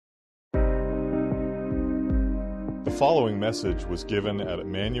The following message was given at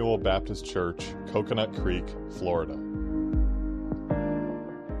Emmanuel Baptist Church, Coconut Creek, Florida.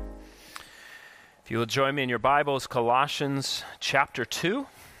 If you will join me in your Bibles, Colossians chapter 2.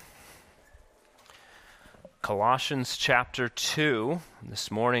 Colossians chapter 2. This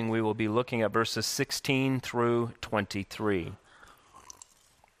morning we will be looking at verses 16 through 23.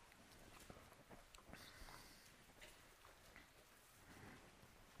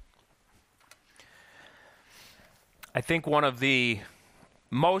 I think one of the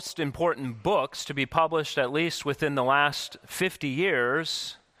most important books to be published, at least within the last 50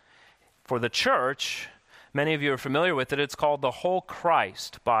 years, for the church, many of you are familiar with it. It's called The Whole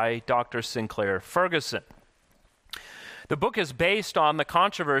Christ by Dr. Sinclair Ferguson. The book is based on the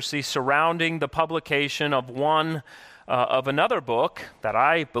controversy surrounding the publication of another book that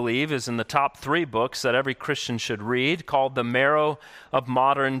I believe is in the top 3 books that every Christian should read, called The Marrow of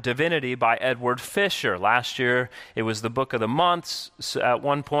Modern Divinity by Edward Fisher. Last year, it was the book of the month at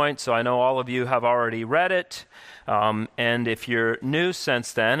one point, so I know all of you have already read it. And if you're new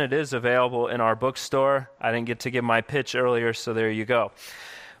since then, it is available in our bookstore. I didn't get to give my pitch earlier, so there you go.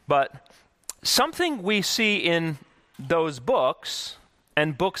 But something we see in those books,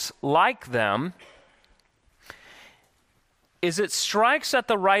 and books like them, is it strikes at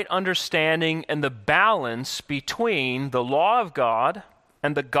the right understanding and the balance between the law of God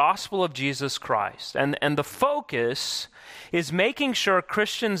and the gospel of Jesus Christ. And the focus is making sure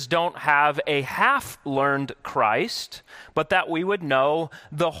Christians don't have a half-learned Christ, but that we would know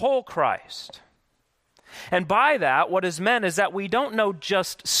the whole Christ. And by that, what is meant is that we don't know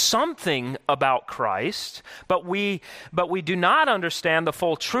just something about Christ, but we do not understand the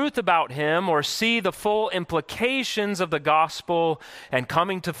full truth about him or see the full implications of the gospel and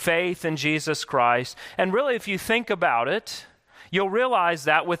coming to faith in Jesus Christ. And really, if you think about it, you'll realize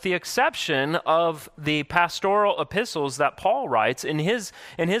that with the exception of the pastoral epistles that Paul writes in his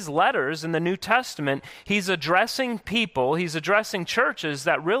letters in the New Testament, he's addressing addressing churches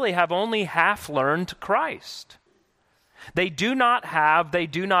that really have only half learned Christ. They do not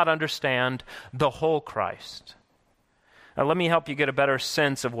understand the whole Christ. Now let me help you get a better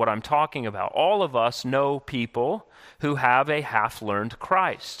sense of what I'm talking about. All of us know people who have a half learned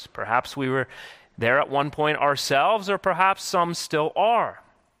Christ. Perhaps we were there at one point ourselves, or perhaps some still are.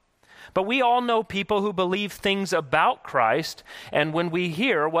 But we all know people who believe things about Christ, and when we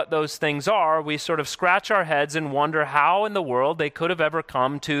hear what those things are, we sort of scratch our heads and wonder how in the world they could have ever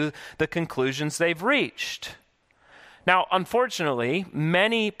come to the conclusions they've reached. Now, unfortunately,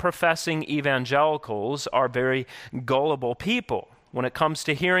 many professing evangelicals are very gullible people. When it comes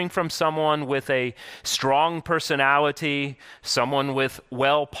to hearing from someone with a strong personality, someone with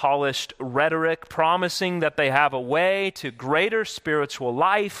well-polished rhetoric, promising that they have a way to greater spiritual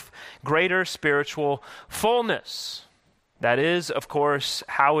life, greater spiritual fullness. That is, of course,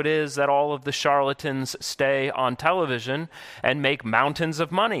 how it is that all of the charlatans stay on television and make mountains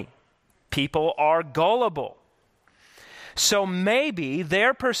of money. People are gullible. So maybe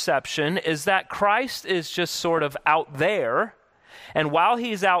their perception is that Christ is just sort of out there, and while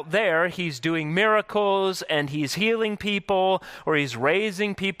he's out there, he's doing miracles and he's healing people, or he's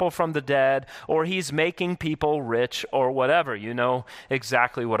raising people from the dead, or he's making people rich, or whatever. You know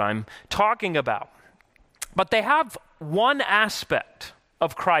exactly what I'm talking about. But they have one aspect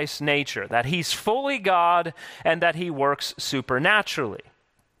of Christ's nature, that he's fully God and that he works supernaturally.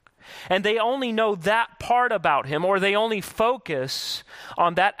 And they only know that part about him, or they only focus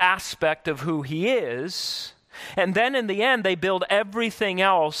on that aspect of who he is. And then in the end, they build everything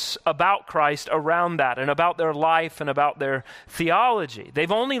else about Christ around that, and about their life and about their theology.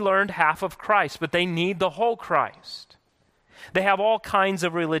 They've only learned half of Christ, but they need the whole Christ. They have all kinds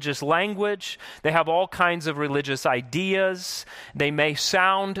of religious language. They have all kinds of religious ideas. They may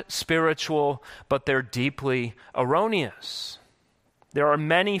sound spiritual, but they're deeply erroneous. There are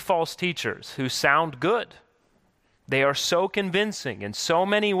many false teachers who sound good. They are so convincing in so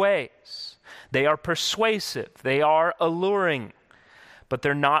many ways. They are persuasive, they are alluring, but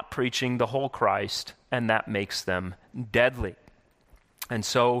they're not preaching the whole Christ, and that makes them deadly. And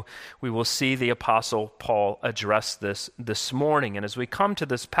so we will see the Apostle Paul address this morning. And as we come to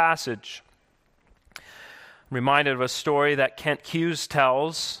this passage, I'm reminded of a story that Kent Hughes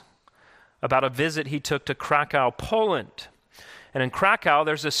tells about a visit he took to Krakow, Poland. And in Krakow,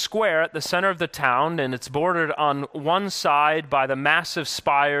 there's a square at the center of the town, and it's bordered on one side by the massive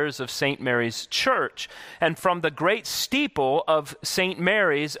spires of St. Mary's Church. And from the great steeple of St.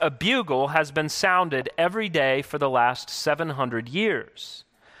 Mary's, a bugle has been sounded every day for the last 700 years.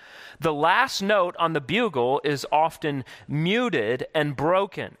 The last note on the bugle is often muted and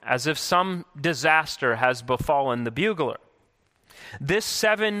broken, as if some disaster has befallen the bugler. This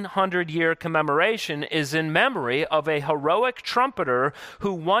 700-year commemoration is in memory of a heroic trumpeter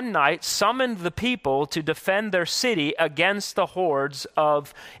who one night summoned the people to defend their city against the hordes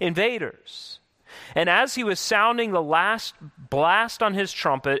of invaders. And as he was sounding the last blast on his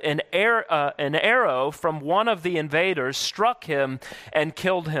trumpet, an arrow from one of the invaders struck him and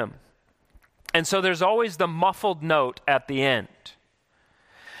killed him. And so there's always the muffled note at the end.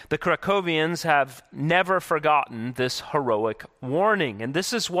 The Krakowians have never forgotten this heroic warning, and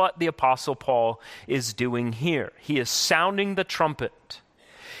this is what the Apostle Paul is doing here. He is sounding the trumpet.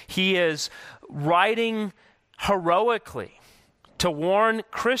 He is writing heroically to warn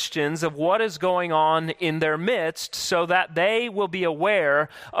Christians of what is going on in their midst so that they will be aware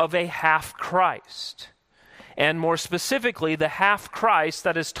of a half-Christ. And more specifically, the half-Christ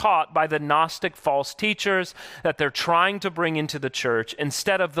that is taught by the Gnostic false teachers that they're trying to bring into the church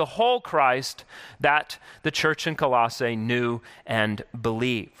instead of the whole Christ that the church in Colossae knew and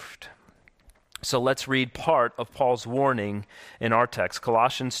believed. So let's read part of Paul's warning in our text,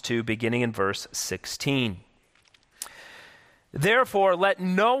 Colossians 2, beginning in verse 16. Therefore, let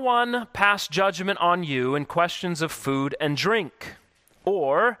no one pass judgment on you in questions of food and drink,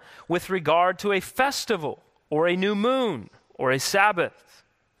 or with regard to a festival, or a new moon, or a Sabbath.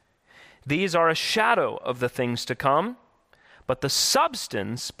 These are a shadow of the things to come, but the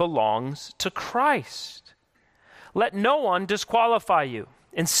substance belongs to Christ. Let no one disqualify you,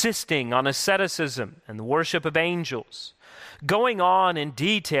 insisting on asceticism and the worship of angels, going on in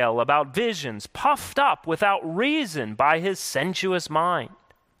detail about visions, puffed up without reason by his sensuous mind,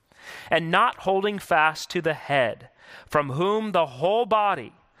 and not holding fast to the head, from whom the whole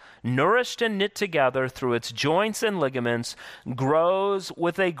body, nourished and knit together through its joints and ligaments, grows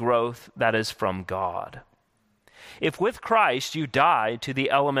with a growth that is from God. If with Christ you died to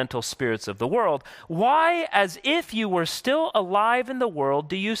the elemental spirits of the world, why, as if you were still alive in the world,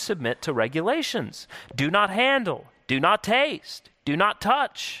 do you submit to regulations? Do not handle, do not taste, do not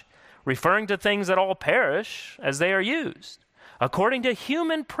touch, referring to things that all perish as they are used, according to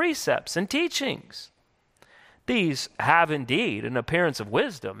human precepts and teachings. These have indeed an appearance of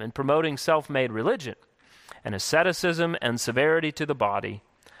wisdom in promoting self-made religion and asceticism and severity to the body,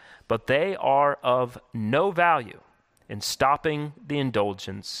 but they are of no value in stopping the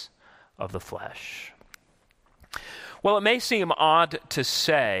indulgence of the flesh. Well, it may seem odd to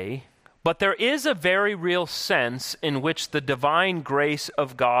say, but there is a very real sense in which the divine grace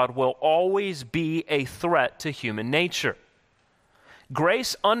of God will always be a threat to human nature.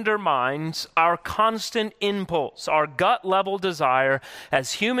 Grace undermines our constant impulse, our gut-level desire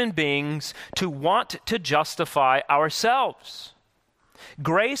as human beings to want to justify ourselves.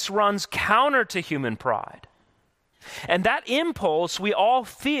 Grace runs counter to human pride. And that impulse we all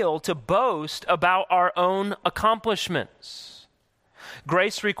feel to boast about our own accomplishments.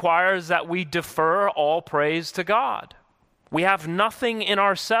 Grace requires that we defer all praise to God. We have nothing in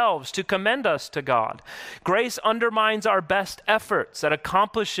ourselves to commend us to God. Grace undermines our best efforts at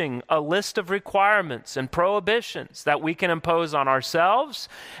accomplishing a list of requirements and prohibitions that we can impose on ourselves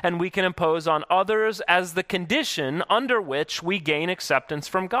and we can impose on others as the condition under which we gain acceptance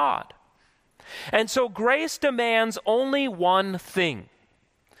from God. And so grace demands only one thing: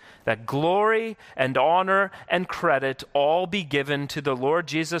 that glory and honor and credit all be given to the Lord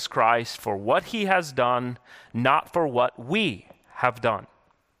Jesus Christ for what he has done, not for what we have done.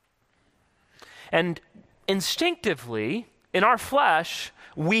 And instinctively, in our flesh,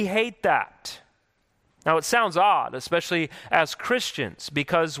 we hate that. Now, it sounds odd, especially as Christians,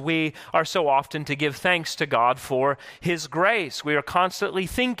 because we are so often to give thanks to God for his grace. We are constantly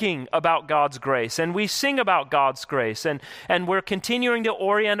thinking about God's grace, and we sing about God's grace, and we're continuing to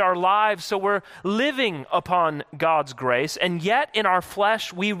orient our lives so we're living upon God's grace, and yet in our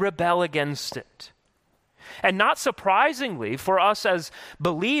flesh we rebel against it. And not surprisingly, for us as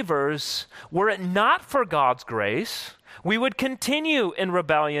believers, were it not for God's grace, we would continue in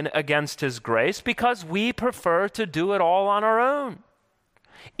rebellion against his grace because we prefer to do it all on our own,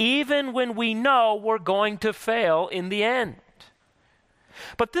 even when we know we're going to fail in the end.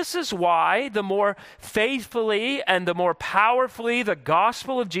 But this is why the more faithfully and the more powerfully the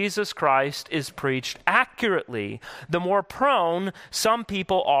gospel of Jesus Christ is preached accurately, the more prone some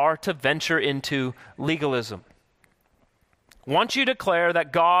people are to venture into legalism. Once you declare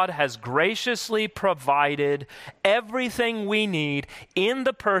that God has graciously provided everything we need in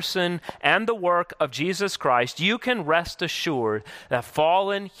the person and the work of Jesus Christ, you can rest assured that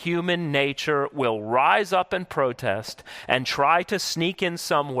fallen human nature will rise up in protest and try to sneak in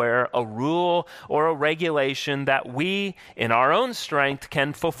somewhere a rule or a regulation that we, in our own strength,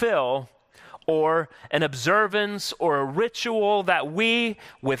 can fulfill, or an observance or a ritual that we,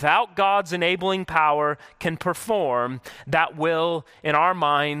 without God's enabling power, can perform that will, in our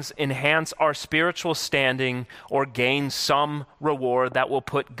minds, enhance our spiritual standing or gain some reward that will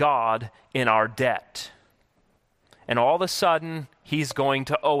put God in our debt. And all of a sudden, he's going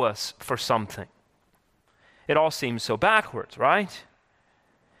to owe us for something. It all seems so backwards, right?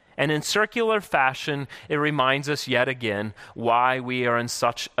 And in circular fashion, it reminds us yet again why we are in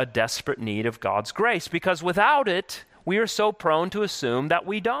such a desperate need of God's grace, because without it, we are so prone to assume that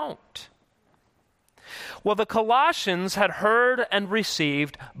we don't. Well, the Colossians had heard and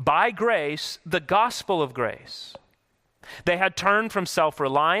received by grace the gospel of grace. They had turned from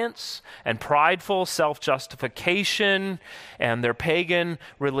self-reliance and prideful self-justification and their pagan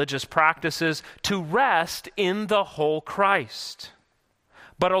religious practices to rest in the whole Christ.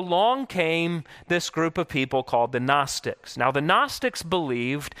 But along came this group of people called the Gnostics. Now, the Gnostics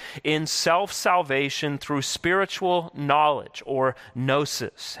believed in self-salvation through spiritual knowledge, or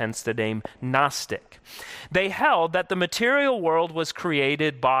gnosis, hence the name Gnostic. They held that the material world was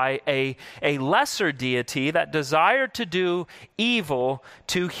created by a lesser deity that desired to do evil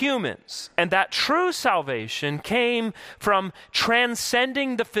to humans, and that true salvation came from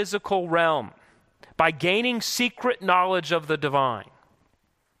transcending the physical realm by gaining secret knowledge of the divine.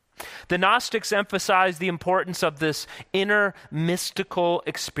 The Gnostics emphasized the importance of this inner mystical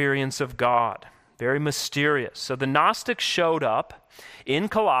experience of God. Very mysterious. So the Gnostics showed up in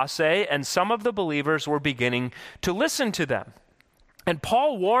Colossae, and some of the believers were beginning to listen to them. And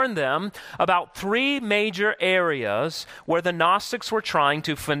Paul warned them about three major areas where the Gnostics were trying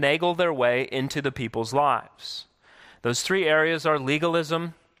to finagle their way into the people's lives. Those three areas are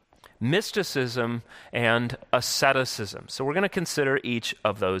legalism, mysticism, and asceticism. So we're going to consider each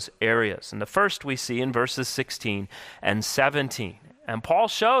of those areas. And the first we see in verses 16 and 17. And Paul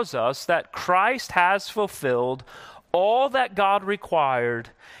shows us that Christ has fulfilled all that God required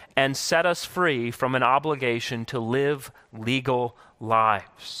and set us free from an obligation to live legal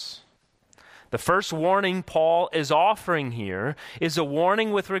lives. The first warning Paul is offering here is a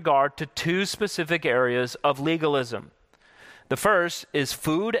warning with regard to two specific areas of legalism. The first is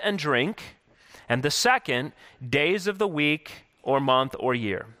food and drink, and the second, days of the week or month or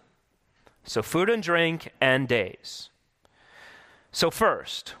year. So food and drink and days. So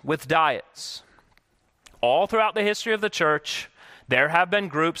first, with diets. All throughout the history of the church, there have been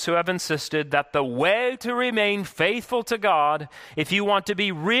groups who have insisted that the way to remain faithful to God, if you want to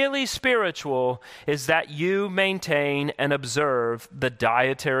be really spiritual, is that you maintain and observe the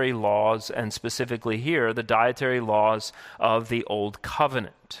dietary laws, and specifically here, the dietary laws of the Old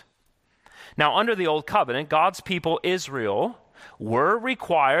Covenant. Now, under the Old Covenant, God's people, Israel, were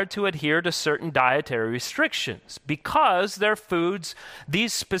required to adhere to certain dietary restrictions because their foods,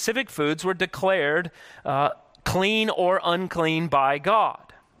 these specific foods, were declared clean or unclean by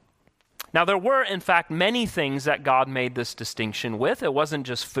God. Now, there were, in fact, many things that God made this distinction with. It wasn't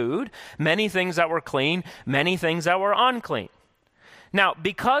just food. Many things that were clean, many things that were unclean. Now,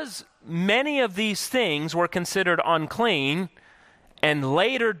 because many of these things were considered unclean and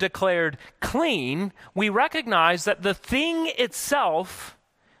later declared clean, we recognize that the thing itself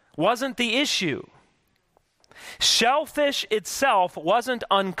wasn't the issue. Shellfish itself wasn't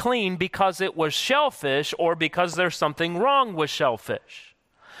unclean because it was shellfish or because there's something wrong with shellfish.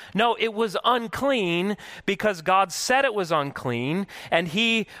 No, it was unclean because God said it was unclean, and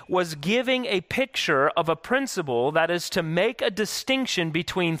he was giving a picture of a principle that is to make a distinction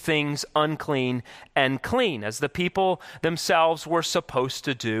between things unclean and clean, as the people themselves were supposed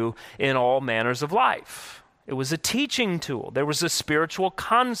to do in all manners of life. It was a teaching tool. There was a spiritual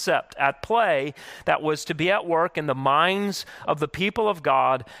concept at play that was to be at work in the minds of the people of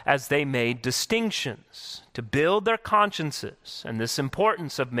God as they made distinctions, to build their consciences, and this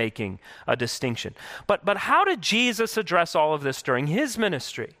importance of making a distinction. But how did Jesus address all of this during his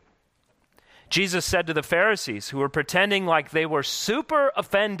ministry? Jesus said to the Pharisees, who were pretending like they were super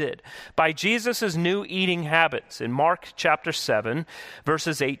offended by Jesus' new eating habits, in Mark chapter 7,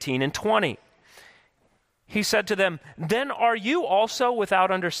 verses 18 and 20. He said to them, "Then are you also without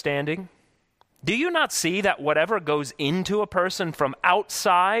understanding? Do you not see that whatever goes into a person from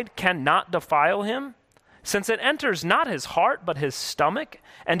outside cannot defile him, since it enters not his heart but his stomach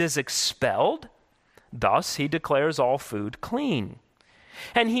and is expelled? Thus, he declares all food clean.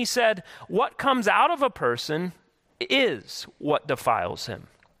 And he said, what comes out of a person is what defiles him.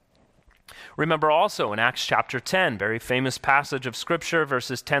 Remember also in Acts chapter 10, very famous passage of Scripture,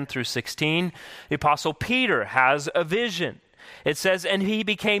 verses 10 through 16, the Apostle Peter has a vision. It says, and he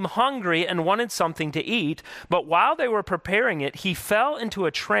became hungry and wanted something to eat, but while they were preparing it, he fell into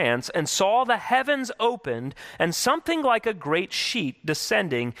a trance and saw the heavens opened and something like a great sheet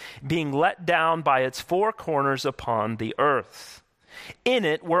descending, being let down by its four corners upon the earth. In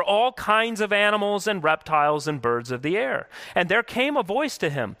it were all kinds of animals and reptiles and birds of the air. And there came a voice to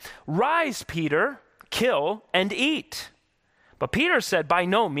him, rise, Peter, kill and eat. But Peter said, by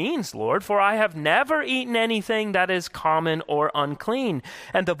no means, Lord, for I have never eaten anything that is common or unclean.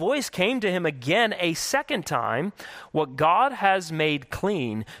 And the voice came to him again a second time, what God has made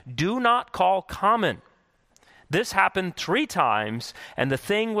clean, do not call common. This happened 3 times, and the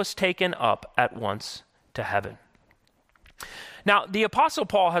thing was taken up at once to heaven. Now, the Apostle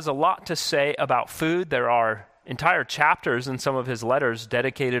Paul has a lot to say about food. There are entire chapters in some of his letters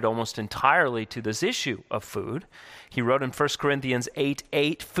dedicated almost entirely to this issue of food. He wrote in 1 Corinthians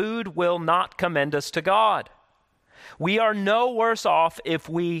 8:8, food will not commend us to God. We are no worse off if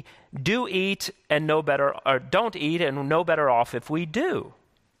we do eat and no better, or don't eat and no better off if we do.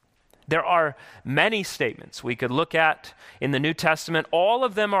 There are many statements we could look at in the New Testament. All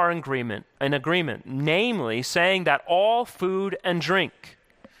of them are in agreement, namely saying that all food and drink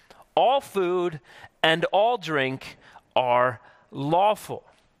are lawful.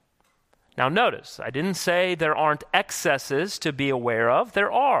 Now notice, I didn't say there aren't excesses to be aware of.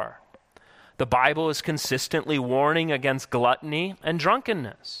 There are. The Bible is consistently warning against gluttony and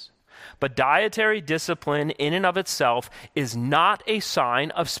drunkenness. But dietary discipline in and of itself is not a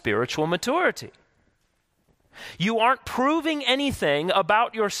sign of spiritual maturity. You aren't proving anything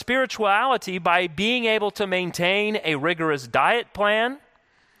about your spirituality by being able to maintain a rigorous diet plan.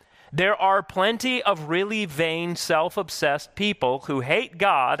 There are plenty of really vain, self-obsessed people who hate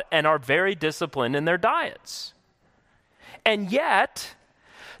God and are very disciplined in their diets. And yet,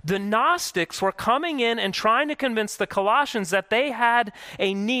 the Gnostics were coming in and trying to convince the Colossians that they had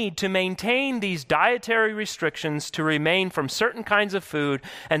a need to maintain these dietary restrictions to remain from certain kinds of food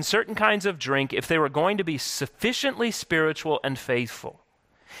and certain kinds of drink if they were going to be sufficiently spiritual and faithful,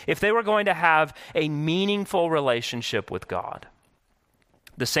 if they were going to have a meaningful relationship with God.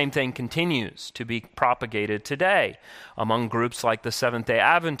 The same thing continues to be propagated today among groups like the Seventh-day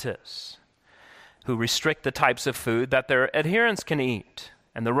Adventists, who restrict the types of food that their adherents can eat.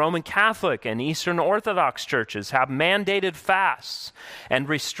 And the Roman Catholic and Eastern Orthodox churches have mandated fasts and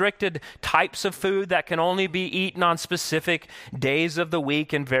restricted types of food that can only be eaten on specific days of the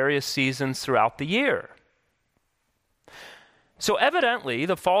week and various seasons throughout the year. So evidently,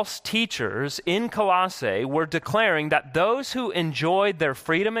 the false teachers in Colossae were declaring that those who enjoyed their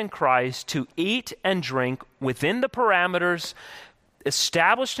freedom in Christ to eat and drink within the parameters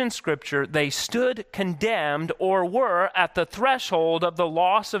established in Scripture, they stood condemned or were at the threshold of the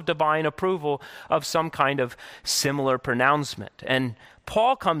loss of divine approval of some kind of similar pronouncement. And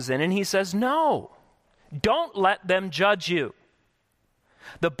Paul comes in and he says, no, don't let them judge you.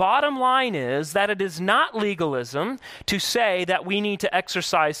 The bottom line is that it is not legalism to say that we need to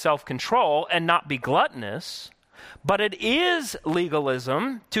exercise self-control and not be gluttonous, but it is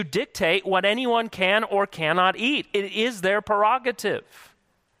legalism to dictate what anyone can or cannot eat. It is their prerogative.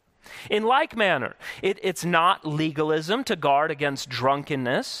 In like manner, it's not legalism to guard against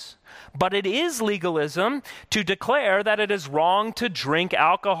drunkenness, but it is legalism to declare that it is wrong to drink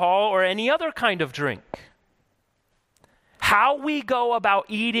alcohol or any other kind of drink. How we go about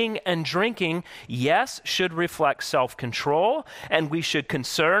eating and drinking, yes, should reflect self-control, and we should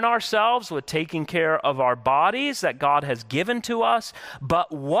concern ourselves with taking care of our bodies that God has given to us,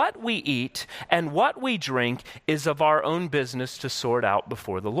 but what we eat and what we drink is of our own business to sort out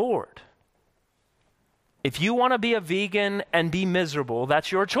before the Lord. If you want to be a vegan and be miserable,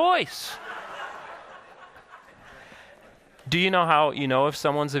 that's your choice. Do you know how you know if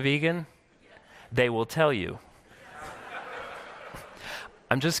someone's a vegan? They will tell you.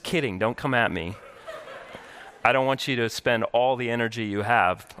 I'm just kidding. Don't come at me. I don't want you to spend all the energy you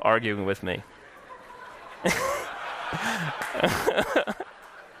have arguing with me.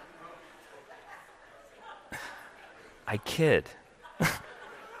 I kid.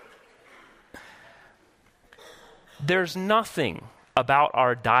 There's nothing about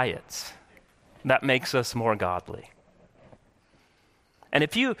our diets that makes us more godly. And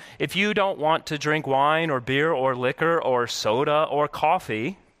if you don't want to drink wine or beer or liquor or soda or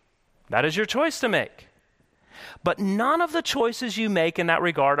coffee, that is your choice to make. But none of the choices you make in that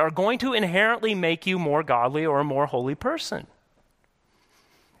regard are going to inherently make you more godly or a more holy person.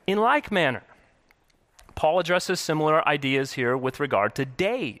 In like manner, Paul addresses similar ideas here with regard to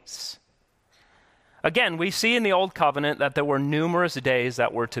days. Again, we see in the Old Covenant that there were numerous days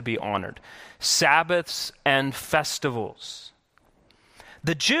that were to be honored, Sabbaths and festivals.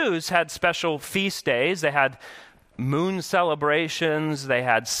 The Jews had special feast days. They had moon celebrations. They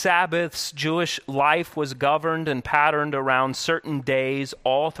had Sabbaths. Jewish life was governed and patterned around certain days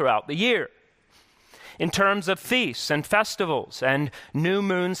all throughout the year. In terms of feasts and festivals and new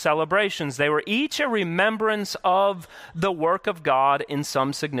moon celebrations, they were each a remembrance of the work of God in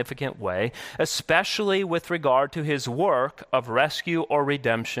some significant way, especially with regard to his work of rescue or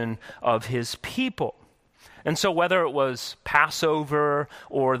redemption of his people. And so whether it was Passover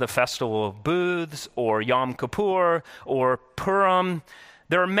or the Festival of Booths or Yom Kippur or Purim,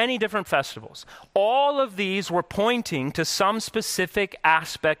 there are many different festivals. All of these were pointing to some specific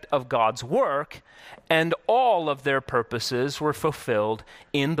aspect of God's work, and all of their purposes were fulfilled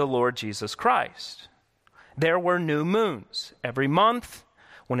in the Lord Jesus Christ. There were new moons. Every month,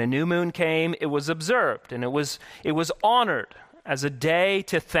 when a new moon came, it was observed, and it was honored as a day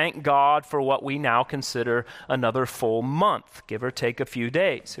to thank God for what we now consider another full month, give or take a few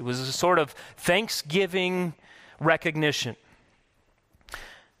days. It was a sort of Thanksgiving recognition.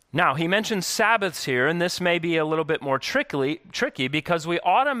 Now, he mentions Sabbaths here, and this may be a little bit more tricky because we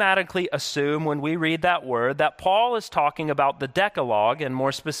automatically assume when we read that word that Paul is talking about the Decalogue and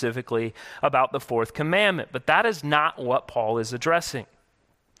more specifically about the fourth commandment. But that is not what Paul is addressing.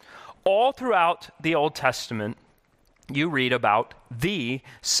 All throughout the Old Testament, you read about the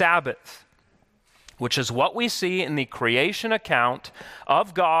Sabbath, which is what we see in the creation account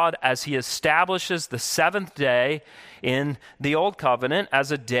of God as he establishes the seventh day in the Old Covenant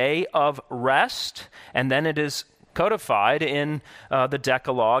as a day of rest, and then it is codified in the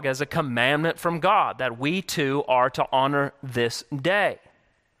Decalogue as a commandment from God that we too are to honor this day.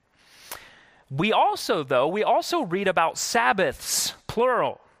 We also read about Sabbaths,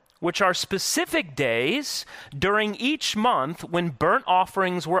 plural, which are specific days during each month when burnt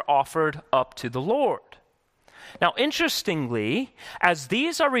offerings were offered up to the Lord. Now, interestingly, as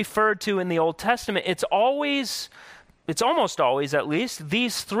these are referred to in the Old Testament, it's almost always at least,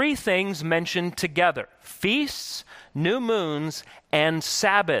 these three things mentioned together: feasts, new moons, and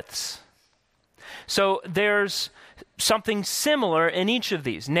Sabbaths. So there's something similar in each of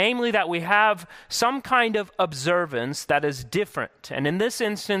these, namely that we have some kind of observance that is different. And in this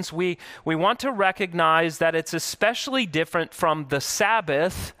instance, we want to recognize that it's especially different from the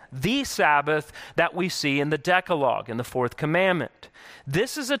Sabbath that we see in the Decalogue, in the fourth commandment.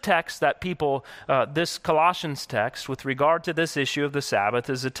 This is a text that this Colossians text, with regard to this issue of the Sabbath,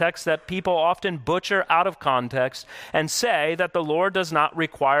 is a text that people often butcher out of context and say that the Lord does not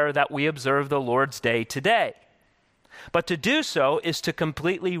require that we observe the Lord's day today. But to do so is to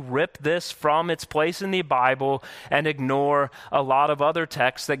completely rip this from its place in the Bible and ignore a lot of other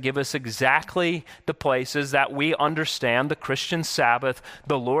texts that give us exactly the places that we understand the Christian Sabbath,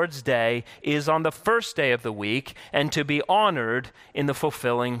 the Lord's day, is on the first day of the week and to be honored in the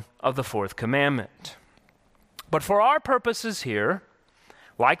fulfilling of the fourth commandment. But for our purposes here,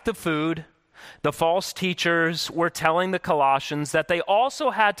 like the food, the false teachers were telling the Colossians that they also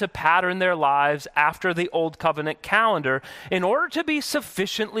had to pattern their lives after the Old Covenant calendar in order to be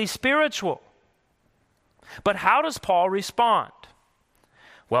sufficiently spiritual. But how does Paul respond?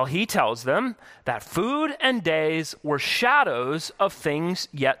 Well, he tells them that food and days were shadows of things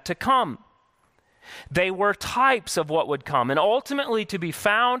yet to come. They were types of what would come and ultimately to be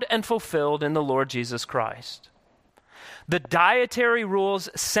found and fulfilled in the Lord Jesus Christ. The dietary rules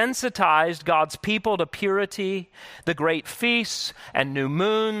sensitized God's people to purity. The great feasts and new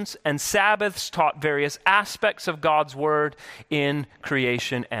moons and Sabbaths taught various aspects of God's word in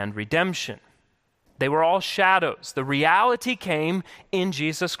creation and redemption. They were all shadows. The reality came in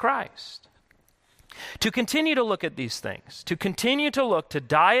Jesus Christ. To continue to look at these things, to continue to look to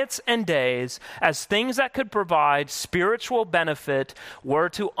diets and days as things that could provide spiritual benefit, were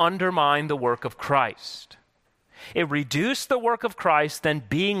to undermine the work of Christ. It reduced the work of Christ then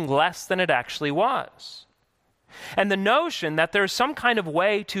being less than it actually was. And the notion that there's some kind of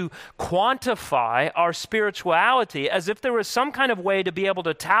way to quantify our spirituality, as if there was some kind of way to be able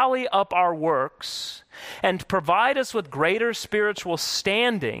to tally up our works and provide us with greater spiritual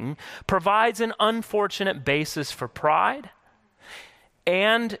standing, provides an unfortunate basis for pride.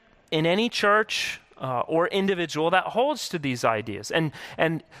 And in any church or individual that holds to these ideas.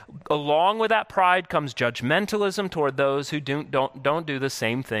 And along with that pride comes judgmentalism toward those who don't do the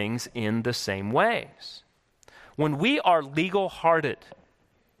same things in the same ways. When we are legal-hearted,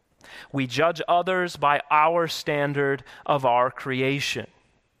 we judge others by our standard of our creation.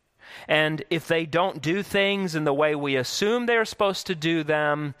 And if they don't do things in the way we assume they're supposed to do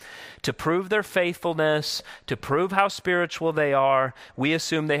them, to prove their faithfulness, to prove how spiritual they are, we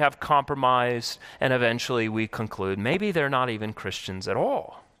assume they have compromised, and eventually we conclude maybe they're not even Christians at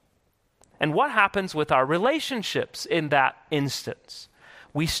all. And what happens with our relationships in that instance?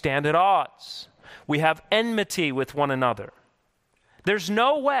 We stand at odds. We have enmity with one another. There's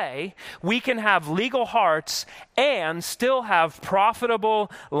no way we can have legal hearts and still have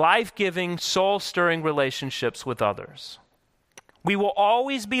profitable, life-giving, soul-stirring relationships with others. We will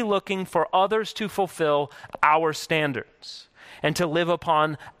always be looking for others to fulfill our standards and to live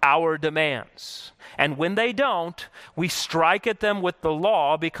upon our demands. And when they don't, we strike at them with the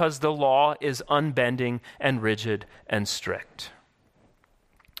law because the law is unbending and rigid and strict.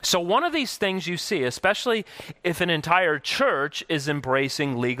 So one of these things you see, especially if an entire church is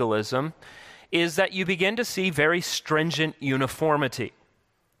embracing legalism, is that you begin to see very stringent uniformity.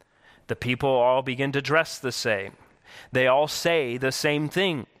 The people all begin to dress the same. They all say the same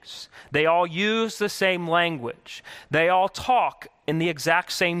things. They all use the same language. They all talk in the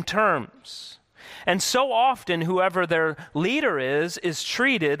exact same terms. And so often, whoever their leader is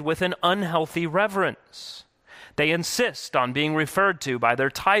treated with an unhealthy reverence. They insist on being referred to by their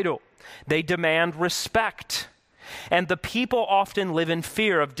title. They demand respect. And the people often live in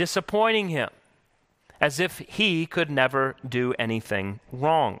fear of disappointing him, as if he could never do anything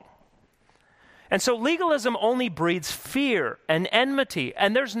wrong. And so legalism only breeds fear and enmity,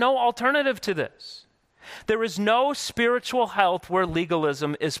 and there's no alternative to this. There is no spiritual health where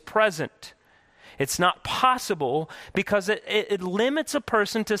legalism is present. It's not possible because it limits a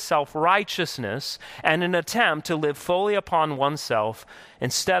person to self-righteousness and an attempt to live fully upon oneself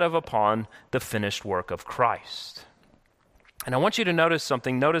instead of upon the finished work of Christ. And I want you to notice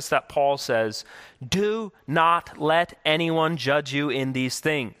something. Notice that Paul says, "Do not let anyone judge you in these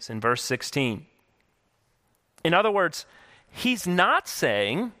things," in verse 16. In other words, he's not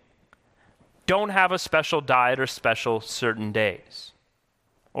saying, don't have a special diet or special certain days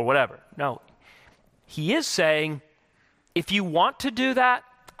or whatever. No. He is saying, if you want to do that,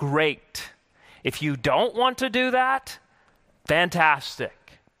 great. If you don't want to do that,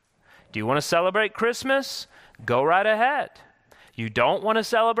 fantastic. Do you want to celebrate Christmas? Go right ahead. You don't want to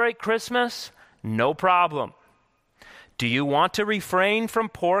celebrate Christmas? No problem. Do you want to refrain from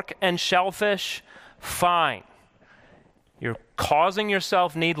pork and shellfish? Fine. You're causing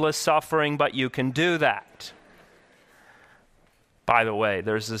yourself needless suffering, but you can do that. By the way,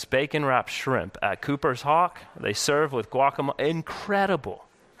 there's this bacon-wrapped shrimp at Cooper's Hawk. They serve with guacamole. Incredible.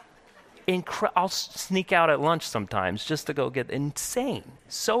 I'll sneak out at lunch sometimes just to go get insane.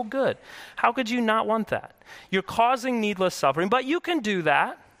 So good. How could you not want that? You're causing needless suffering, but you can do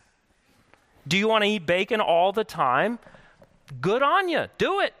that. Do you want to eat bacon all the time? Good on you.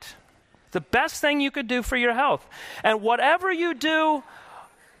 Do it. The best thing you could do for your health. And whatever you do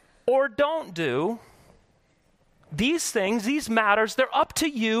or don't do, these things, these matters, they're up to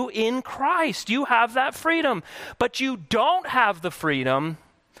you in Christ. You have that freedom. But you don't have the freedom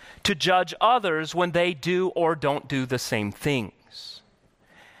to judge others when they do or don't do the same things.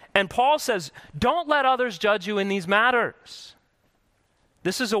 And Paul says, don't let others judge you in these matters.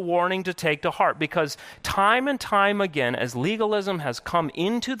 This is a warning to take to heart because time and time again, as legalism has come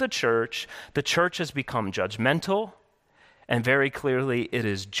into the church has become judgmental, and very clearly it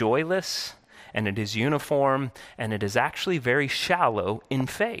is joyless, and it is uniform, and it is actually very shallow in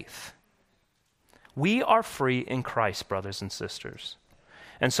faith. We are free in Christ, brothers and sisters.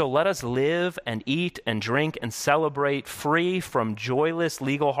 And so let us live and eat and drink and celebrate free from joyless,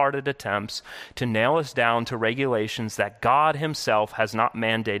 legal-hearted attempts to nail us down to regulations that God himself has not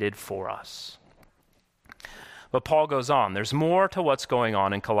mandated for us. But Paul goes on. There's more to what's going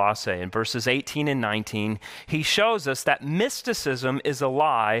on in Colossae. In verses 18 and 19, he shows us that mysticism is a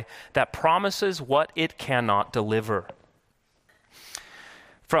lie that promises what it cannot deliver.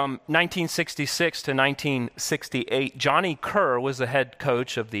 From 1966 to 1968, Johnny Kerr was the head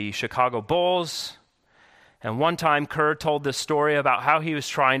coach of the Chicago Bulls. And one time, Kerr told this story about how he was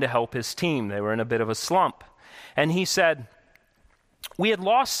trying to help his team. They were in a bit of a slump. And he said, "We had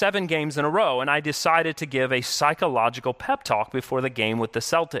lost 7 games in a row, and I decided to give a psychological pep talk before the game with the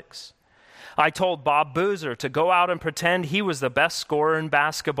Celtics. I told Bob Boozer to go out and pretend he was the best scorer in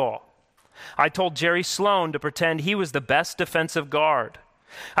basketball. I told Jerry Sloan to pretend he was the best defensive guard.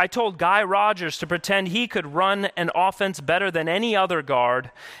 I told Guy Rogers to pretend he could run an offense better than any other guard,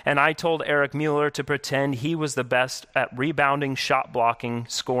 and I told Eric Mueller to pretend he was the best at rebounding, shot blocking,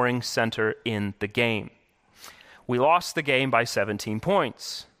 scoring center in the game. We lost the game by 17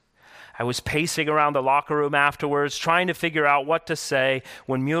 points. I was pacing around the locker room afterwards, trying to figure out what to say,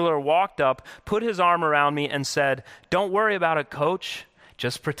 when Mueller walked up, put his arm around me, and said, "Don't worry about it, coach.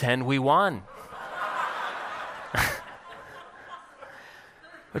 Just pretend we won."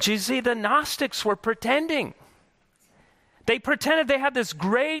 But you see, the Gnostics were pretending. They pretended they had this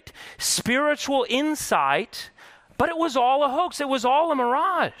great spiritual insight, but it was all a hoax. It was all a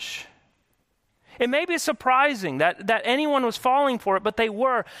mirage. It may be surprising that anyone was falling for it, but they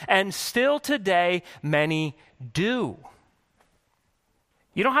were, and still today, many do.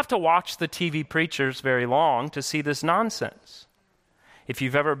 You don't have to watch the TV preachers very long to see this nonsense. If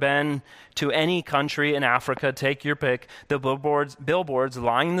you've ever been to any country in Africa, take your pick, the billboards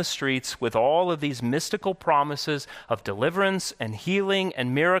line the streets with all of these mystical promises of deliverance and healing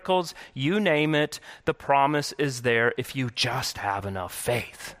and miracles. You name it, the promise is there if you just have enough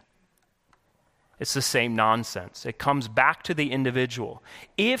faith. It's the same nonsense. It comes back to the individual.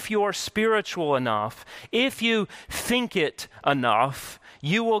 If you're spiritual enough, if you think it enough,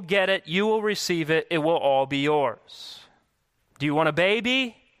 you will get it, you will receive it, it will all be yours. Do you want a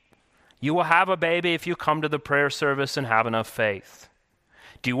baby? You will have a baby if you come to the prayer service and have enough faith.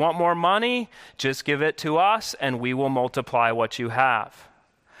 Do you want more money? Just give it to us and we will multiply what you have.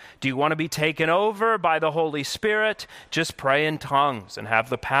 Do you want to be taken over by the Holy Spirit? Just pray in tongues and have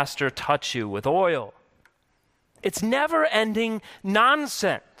the pastor touch you with oil. It's never-ending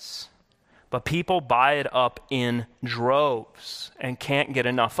nonsense. But people buy it up in droves and can't get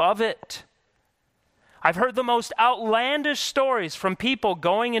enough of it. I've heard the most outlandish stories from people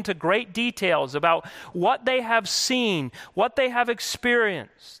going into great details about what they have seen, what they have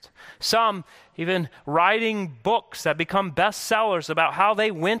experienced. Some even writing books that become bestsellers about how they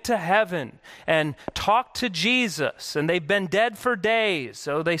went to heaven and talked to Jesus, and they've been dead for days.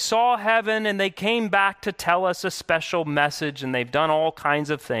 So they saw heaven and they came back to tell us a special message, and they've done all kinds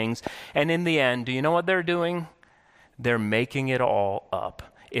of things. And in the end, do you know what they're doing? They're making it all up.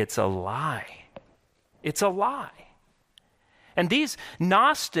 It's a lie. It's a lie. And these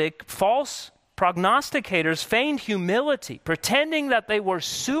Gnostic, false prognosticators feigned humility, pretending that they were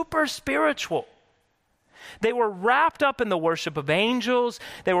super spiritual. They were wrapped up in the worship of angels.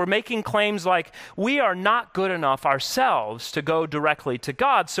 They were making claims like, we are not good enough ourselves to go directly to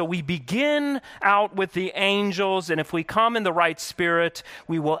God, so we begin out with the angels, and if we come in the right spirit,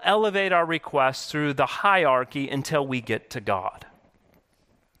 we will elevate our requests through the hierarchy until we get to God.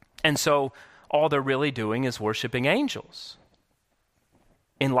 And so all they're really doing is worshiping angels.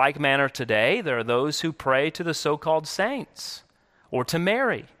 In like manner today, there are those who pray to the so-called saints or to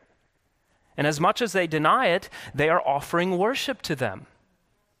Mary. And as much as they deny it, they are offering worship to them.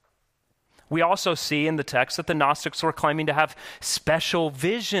 We also see in the text that the Gnostics were claiming to have special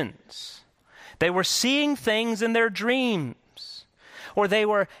visions. They were seeing things in their dreams. Or they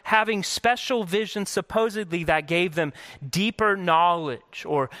were having special visions supposedly that gave them deeper knowledge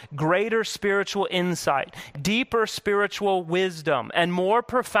or greater spiritual insight, deeper spiritual wisdom, and more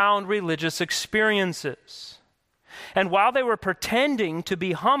profound religious experiences. And while they were pretending to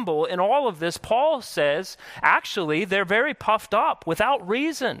be humble in all of this, Paul says, actually, they're very puffed up without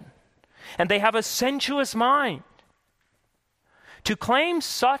reason, and they have a sensuous mind. To claim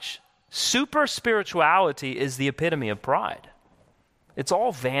such super spirituality is the epitome of pride. It's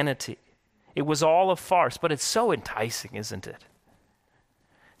all vanity. It was all a farce, but it's so enticing, isn't it?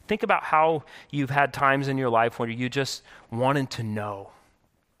 Think about how you've had times in your life where you just wanted to know.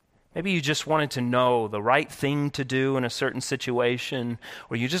 Maybe you just wanted to know the right thing to do in a certain situation,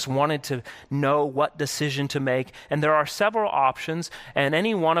 or you just wanted to know what decision to make. And there are several options, and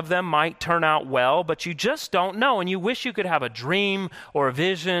any one of them might turn out well, but you just don't know. And you wish you could have a dream or a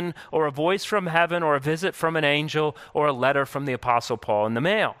vision or a voice from heaven or a visit from an angel or a letter from the Apostle Paul in the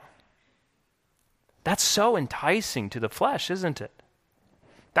mail. That's so enticing to the flesh, isn't it?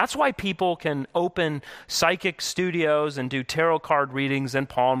 That's why people can open psychic studios and do tarot card readings and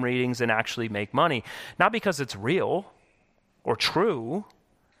palm readings and actually make money. Not because it's real or true,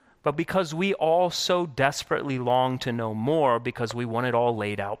 but because we all so desperately long to know more because we want it all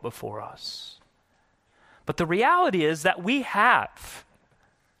laid out before us. But the reality is that we have,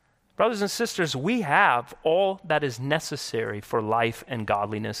 brothers and sisters, we have all that is necessary for life and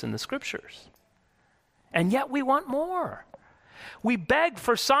godliness in the Scriptures. And yet we want more. We beg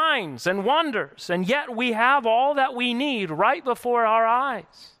for signs and wonders, and yet we have all that we need right before our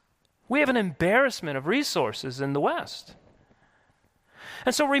eyes. We have an embarrassment of resources in the West.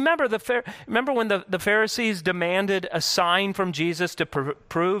 And so remember when the Pharisees demanded a sign from Jesus to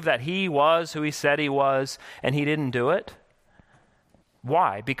prove that he was who he said he was, and he didn't do it?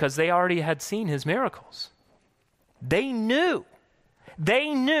 Why? Because they already had seen his miracles. They knew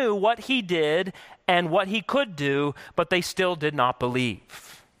what he did and what he could do, but they still did not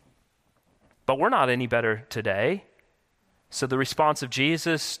believe. But we're not any better today. So the response of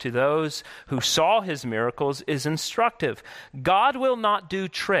Jesus to those who saw his miracles is instructive. God will not do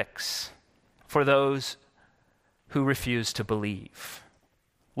tricks for those who refuse to believe,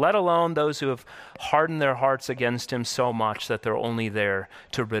 let alone those who have hardened their hearts against him so much that they're only there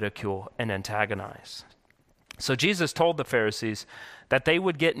to ridicule and antagonize. So Jesus told the Pharisees that they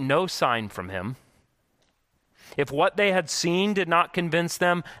would get no sign from him. If what they had seen did not convince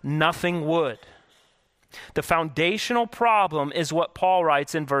them, nothing would. The foundational problem is what Paul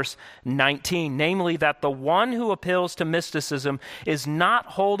writes in verse 19, namely that the one who appeals to mysticism is not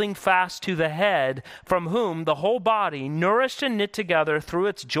holding fast to the head, from whom the whole body, nourished and knit together through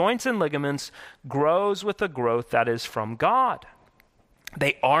its joints and ligaments, grows with the growth that is from God.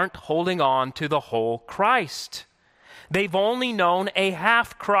 They aren't holding on to the whole Christ. They've only known a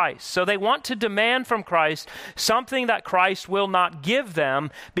half Christ. So they want to demand from Christ something that Christ will not give them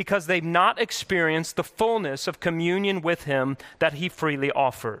because they've not experienced the fullness of communion with him that he freely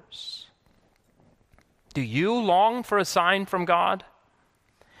offers. Do you long for a sign from God?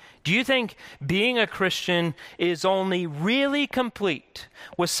 Do you think being a Christian is only really complete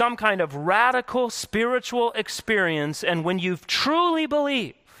with some kind of radical spiritual experience, and when you've truly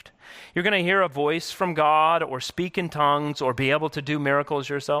believed, you're going to hear a voice from God or speak in tongues or be able to do miracles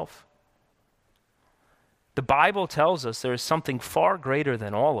yourself? The Bible tells us there is something far greater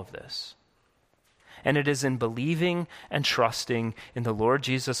than all of this. And it is in believing and trusting in the Lord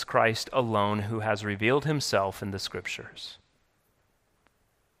Jesus Christ alone, who has revealed himself in the Scriptures.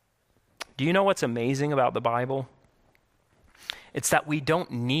 Do you know what's amazing about the Bible? It's that we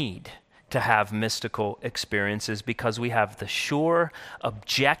don't need to have mystical experiences because we have the sure,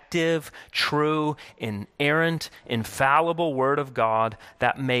 objective, true, inerrant, infallible Word of God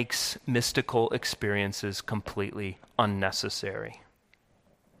that makes mystical experiences completely unnecessary.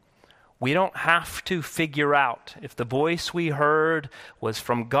 We don't have to figure out if the voice we heard was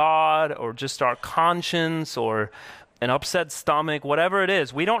from God or just our conscience or an upset stomach, whatever it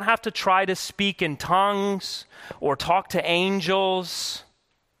is. We don't have to try to speak in tongues or talk to angels.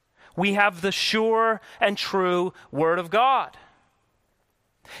 We have the sure and true Word of God.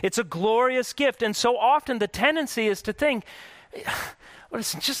 It's a glorious gift, and so often the tendency is to think, well,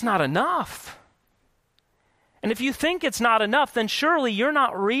 it's just not enough. And if you think it's not enough, then surely you're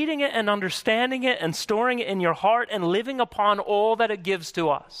not reading it and understanding it and storing it in your heart and living upon all that it gives to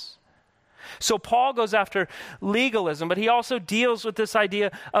us. So Paul goes after legalism, but he also deals with this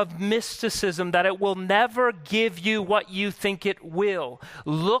idea of mysticism, that it will never give you what you think it will.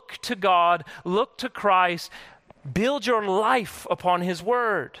 Look to God, look to Christ, build your life upon his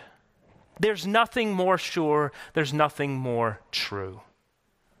word. There's nothing more sure, there's nothing more true.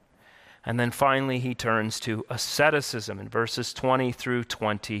 And then finally he turns to asceticism in verses 20 through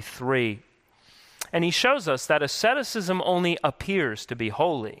 23. And he shows us that asceticism only appears to be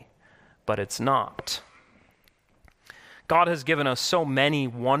holy, but it's not. God has given us so many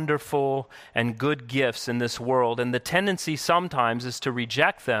wonderful and good gifts in this world, and the tendency sometimes is to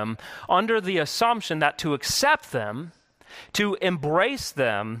reject them under the assumption that to accept them, to embrace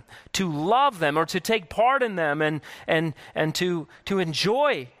them, to love them, or to take part in them and to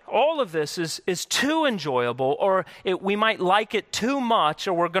enjoy all of this is too enjoyable, or we might like it too much,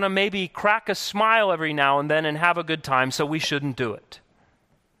 or we're going to maybe crack a smile every now and then and have a good time, so we shouldn't do it.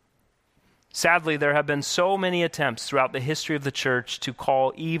 Sadly, there have been so many attempts throughout the history of the church to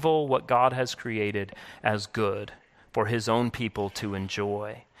call evil what God has created as good for his own people to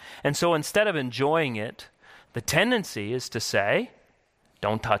enjoy. And so instead of enjoying it, the tendency is to say,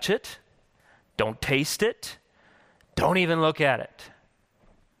 don't touch it, don't taste it, don't even look at it.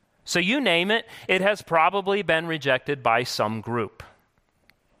 So you name it, it has probably been rejected by some group.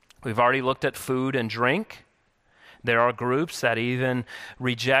 We've already looked at food and drink. There are groups that even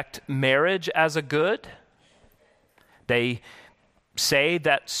reject marriage as a good. They say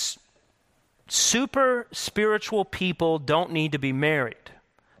that super spiritual people don't need to be married,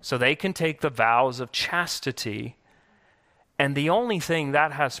 so they can take the vows of chastity, and the only thing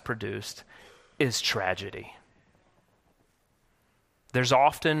that has produced is tragedy. There's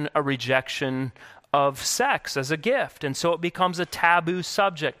often a rejection of sex as a gift, and so it becomes a taboo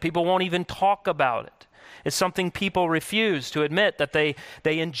subject. People won't even talk about it. It's something people refuse to admit that they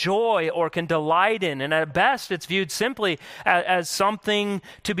enjoy or can delight in. And at best, it's viewed simply as something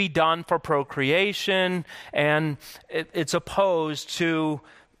to be done for procreation, and it's opposed to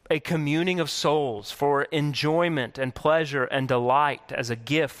a communing of souls for enjoyment and pleasure and delight as a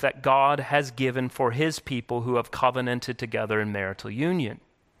gift that God has given for his people who have covenanted together in marital union.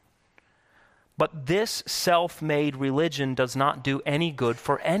 But this self-made religion does not do any good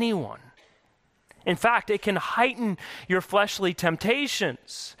for anyone. In fact, it can heighten your fleshly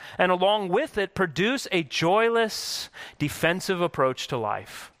temptations and along with it produce a joyless, defensive approach to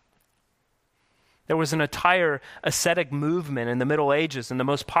life. There was an entire ascetic movement in the Middle Ages, and the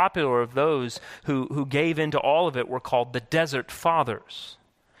most popular of those who gave into all of it were called the Desert Fathers.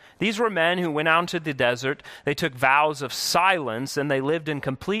 These were men who went out into the desert, they took vows of silence, and they lived in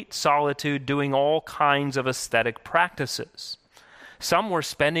complete solitude doing all kinds of ascetic practices. Some were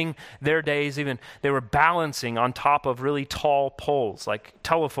spending their days they were balancing on top of really tall poles, like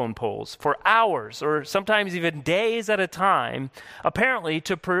telephone poles, for hours or sometimes even days at a time, apparently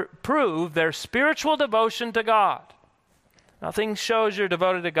to prove their spiritual devotion to God. Nothing shows you're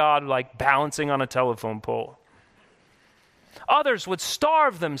devoted to God like balancing on a telephone pole. Others would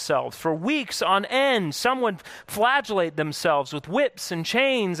starve themselves for weeks on end. Some would flagellate themselves with whips and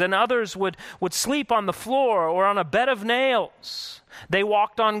chains, and others would sleep on the floor or on a bed of nails. They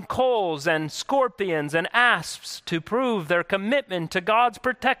walked on coals and scorpions and asps to prove their commitment to God's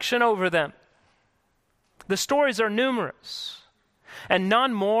protection over them. The stories are numerous, and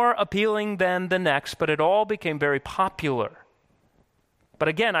none more appealing than the next, but it all became very popular. But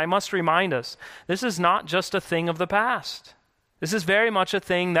again, I must remind us, this is not just a thing of the past. This is very much a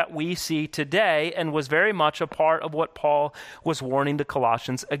thing that we see today and was very much a part of what Paul was warning the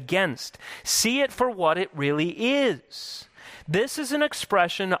Colossians against. See it for what it really is. This is an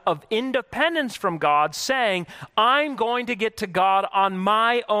expression of independence from God, saying, I'm going to get to God on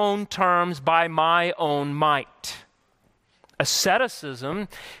my own terms by my own might. Asceticism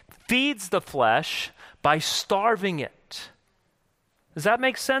feeds the flesh by starving it. Does that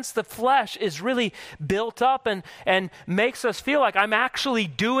make sense? The flesh is really built up and makes us feel like I'm actually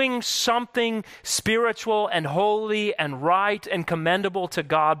doing something spiritual and holy and right and commendable to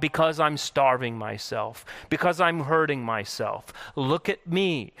God because I'm starving myself, because I'm hurting myself. Look at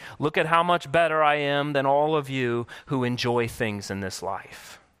me. Look at how much better I am than all of you who enjoy things in this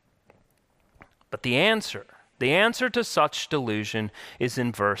life. But the answer to such delusion is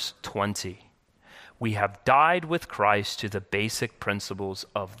in verse 20. We have died with Christ to the basic principles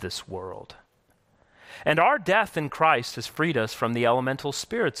of this world. And our death in Christ has freed us from the elemental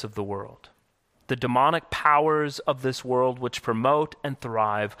spirits of the world, the demonic powers of this world which promote and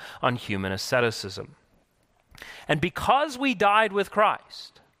thrive on human asceticism. And because we died with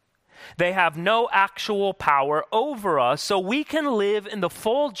Christ, they have no actual power over us, so we can live in the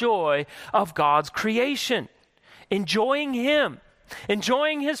full joy of God's creation, enjoying Him,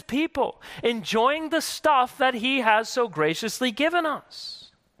 enjoying His people, enjoying the stuff that He has so graciously given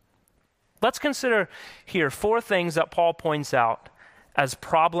us. Let's consider here 4 things that Paul points out as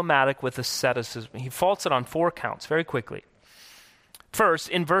problematic with asceticism. He faults it on 4 counts very quickly. First,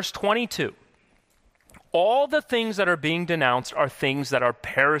 in verse 22, all the things that are being denounced are things that are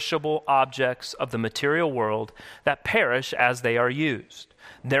perishable objects of the material world that perish as they are used.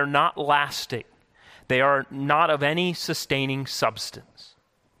 They're not lasting. They are not of any sustaining substance.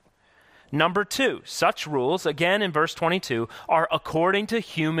 Number 2, such rules, again in verse 22, are according to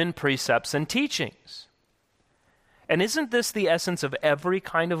human precepts and teachings. And isn't this the essence of every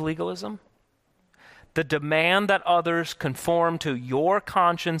kind of legalism? The demand that others conform to your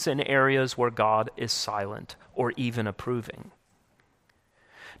conscience in areas where God is silent or even approving.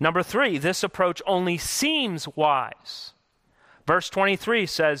 Number 3, this approach only seems wise. Verse 23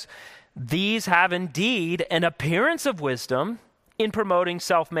 says, these have indeed an appearance of wisdom in promoting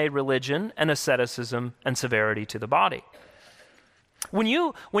self-made religion and asceticism and severity to the body. When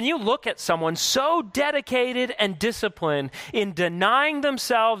you look at someone so dedicated and disciplined in denying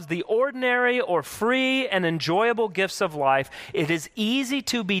themselves the ordinary or free and enjoyable gifts of life, it is easy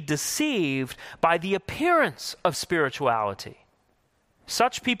to be deceived by the appearance of spirituality.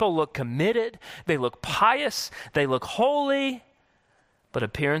 Such people look committed, they look pious, they look holy, but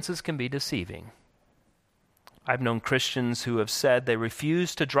appearances can be deceiving. I've known Christians who have said they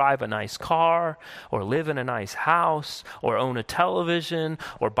refuse to drive a nice car or live in a nice house or own a television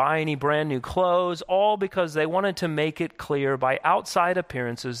or buy any brand new clothes, all because they wanted to make it clear by outside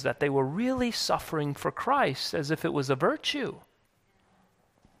appearances that they were really suffering for Christ as if it was a virtue.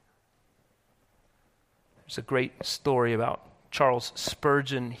 There's a great story about Charles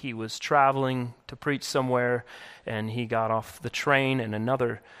Spurgeon. He was traveling to preach somewhere, and he got off the train, and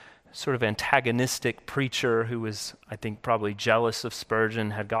another sort of antagonistic preacher who was, I think, probably jealous of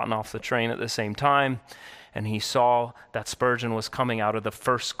Spurgeon had gotten off the train at the same time. and he saw that Spurgeon was coming out of the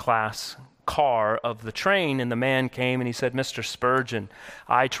first class car of the train, and the man came and he said, "Mr. Spurgeon,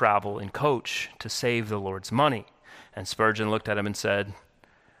 I travel in coach to save the Lord's money." And Spurgeon looked at him and said,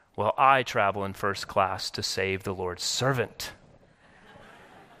 "Well, I travel in first class to save the Lord's servant."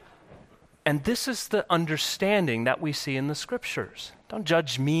 And this is the understanding that we see in the scriptures. Don't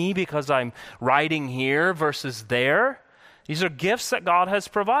judge me because I'm writing here versus there. These are gifts that God has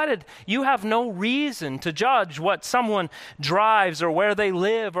provided. You have no reason to judge what someone drives or where they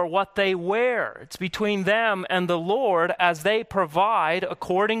live or what they wear. It's between them and the Lord as they provide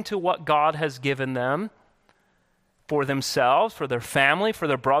according to what God has given them for themselves, for their family, for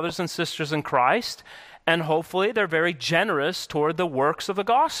their brothers and sisters in Christ, and hopefully they're very generous toward the works of the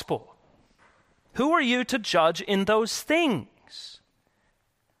gospel. Who are you to judge in those things?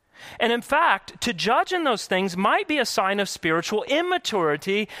 And in fact, to judge in those things might be a sign of spiritual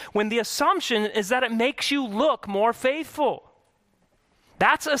immaturity when the assumption is that it makes you look more faithful.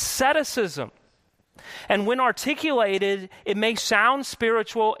 That's asceticism. And when articulated, it may sound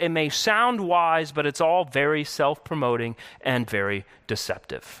spiritual, it may sound wise, but it's all very self-promoting and very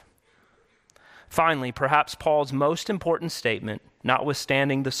deceptive. Finally, perhaps Paul's most important statement,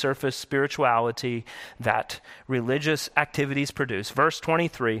 notwithstanding the surface spirituality that religious activities produce. Verse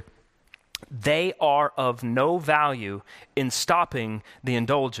 23, they are of no value in stopping the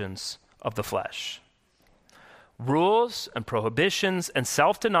indulgence of the flesh. Rules and prohibitions and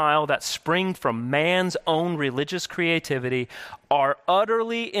self-denial that spring from man's own religious creativity are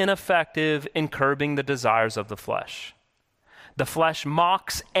utterly ineffective in curbing the desires of the flesh. The flesh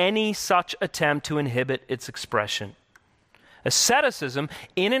mocks any such attempt to inhibit its expression. Asceticism,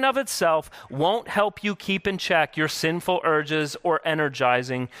 in and of itself, won't help you keep in check your sinful urges or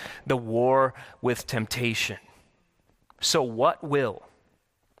energizing the war with temptation. So what will?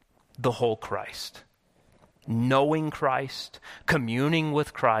 The whole Christ. Knowing Christ, communing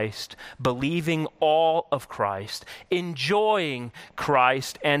with Christ, believing all of Christ, enjoying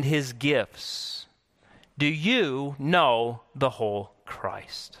Christ and his gifts. Do you know the whole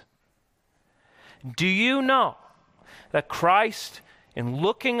Christ? Do you know that Christ, in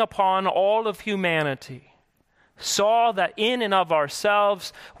looking upon all of humanity, saw that in and of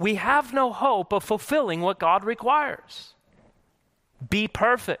ourselves we have no hope of fulfilling what God requires? Be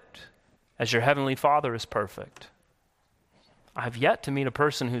perfect as your heavenly Father is perfect. I've yet to meet a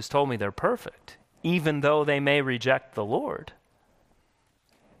person who's told me they're perfect, even though they may reject the Lord.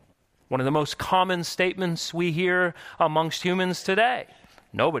 One of the most common statements we hear amongst humans today: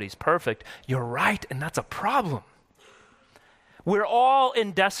 nobody's perfect. You're right, and that's a problem. We're all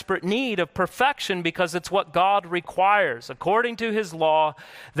in desperate need of perfection because it's what God requires, according to his law,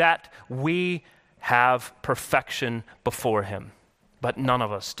 that we have perfection before him. But none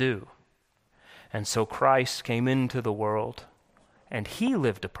of us do. And so Christ came into the world, and he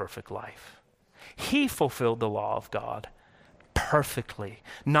lived a perfect life. He fulfilled the law of God perfectly,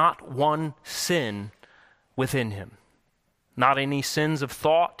 not one sin within him. Not any sins of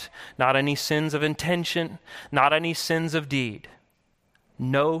thought, not any sins of intention, not any sins of deed.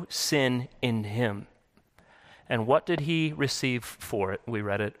 No sin in him. And what did he receive for it? We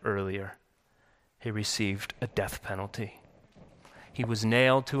read it earlier. He received a death penalty. He was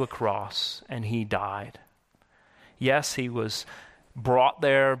nailed to a cross and he died. Yes, he was brought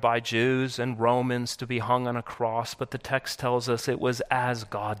there by Jews and Romans to be hung on a cross, but the text tells us it was as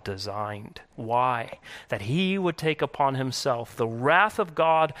God designed. Why? That he would take upon himself the wrath of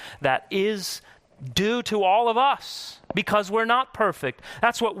God that is due to all of us because we're not perfect.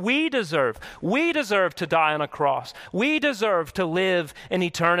 That's what we deserve. We deserve to die on a cross. We deserve to live in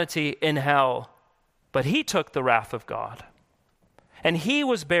eternity in hell. But he took the wrath of God. And he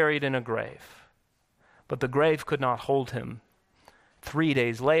was buried in a grave. But the grave could not hold him. 3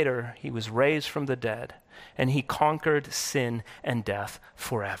 days later, he was raised from the dead, and he conquered sin and death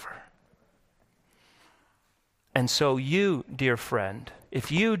forever. And so you, dear friend,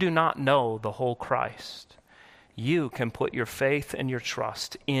 if you do not know the whole Christ, you can put your faith and your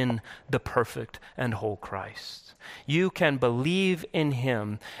trust in the perfect and whole Christ. You can believe in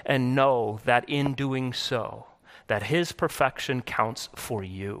him and know that in doing so, that his perfection counts for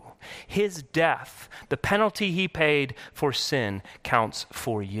you. His death, the penalty he paid for sin, counts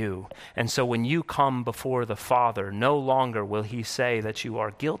for you. And so when you come before the Father, no longer will he say that you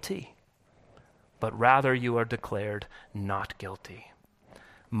are guilty, but rather you are declared not guilty.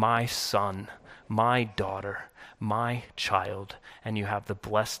 My son, my daughter, my child, and you have the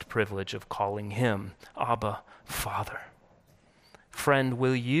blessed privilege of calling him Abba, Father. Friend,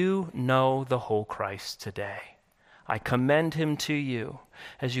 will you know the whole Christ today? I commend him to you.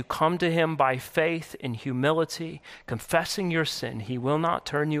 As you come to him by faith in humility, confessing your sin, he will not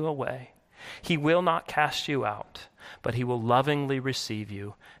turn you away. He will not cast you out, but he will lovingly receive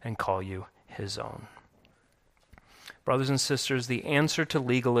you and call you his own. Brothers and sisters, the answer to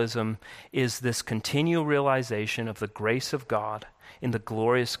legalism is this continual realization of the grace of God in the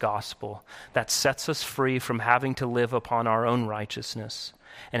glorious gospel that sets us free from having to live upon our own righteousness,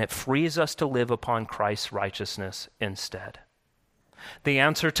 and it frees us to live upon Christ's righteousness instead. The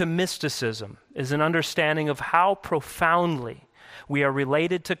answer to mysticism is an understanding of how profoundly we are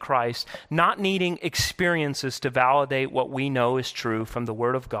related to Christ, not needing experiences to validate what we know is true from the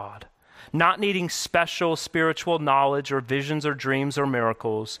Word of God, not needing special spiritual knowledge or visions or dreams or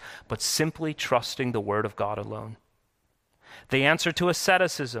miracles, but simply trusting the Word of God alone. The answer to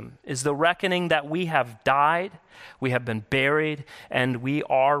asceticism is the reckoning that we have died, we have been buried, and we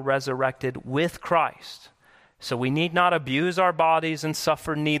are resurrected with Christ. So we need not abuse our bodies and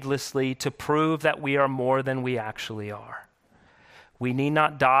suffer needlessly to prove that we are more than we actually are. We need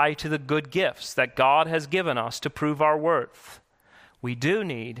not die to the good gifts that God has given us to prove our worth. We do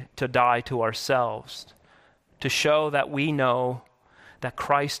need to die to ourselves to show that we know that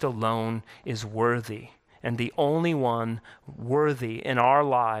Christ alone is worthy and the only one worthy in our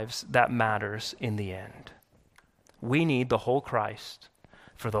lives that matters in the end. We need the whole Christ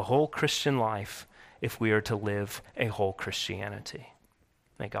for the whole Christian life if we are to live a whole Christianity.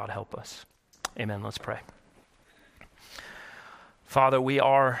 May God help us. Amen. Let's pray. Father, we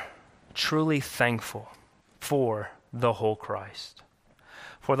are truly thankful for the whole Christ,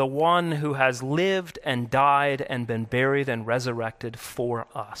 for the one who has lived and died and been buried and resurrected for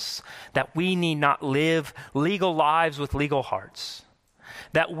us, that we need not live legal lives with legal hearts,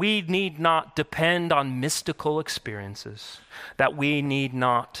 that we need not depend on mystical experiences, that we need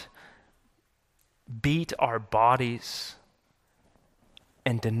not beat our bodies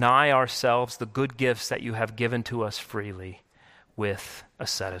and deny ourselves the good gifts that you have given to us freely with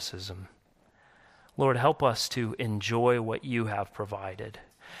asceticism. Lord, help us to enjoy what you have provided,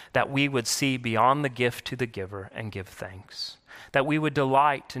 that we would see beyond the gift to the giver and give thanks, that we would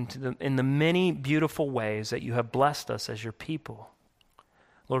delight in the many beautiful ways that you have blessed us as your people.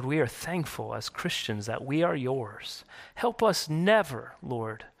 Lord, we are thankful as Christians that we are yours. Help us never,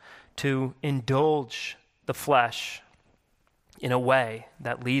 Lord, to indulge the flesh in a way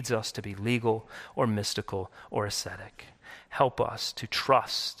that leads us to be legal or mystical or ascetic. Help us to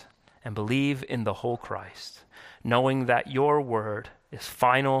trust and believe in the whole Christ, knowing that your word is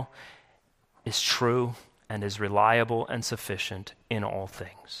final, is true, and is reliable and sufficient in all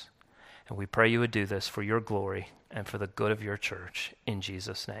things. And we pray you would do this for your glory and for the good of your church. In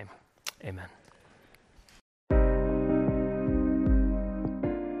Jesus' name, amen.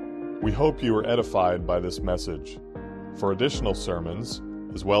 We hope you were edified by this message. For additional sermons,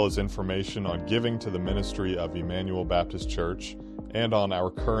 as well as information on giving to the ministry of Emmanuel Baptist Church and on our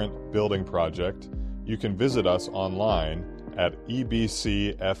current building project, you can visit us online at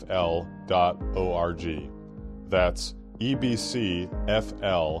ebcfl.org. That's ebcfl.org.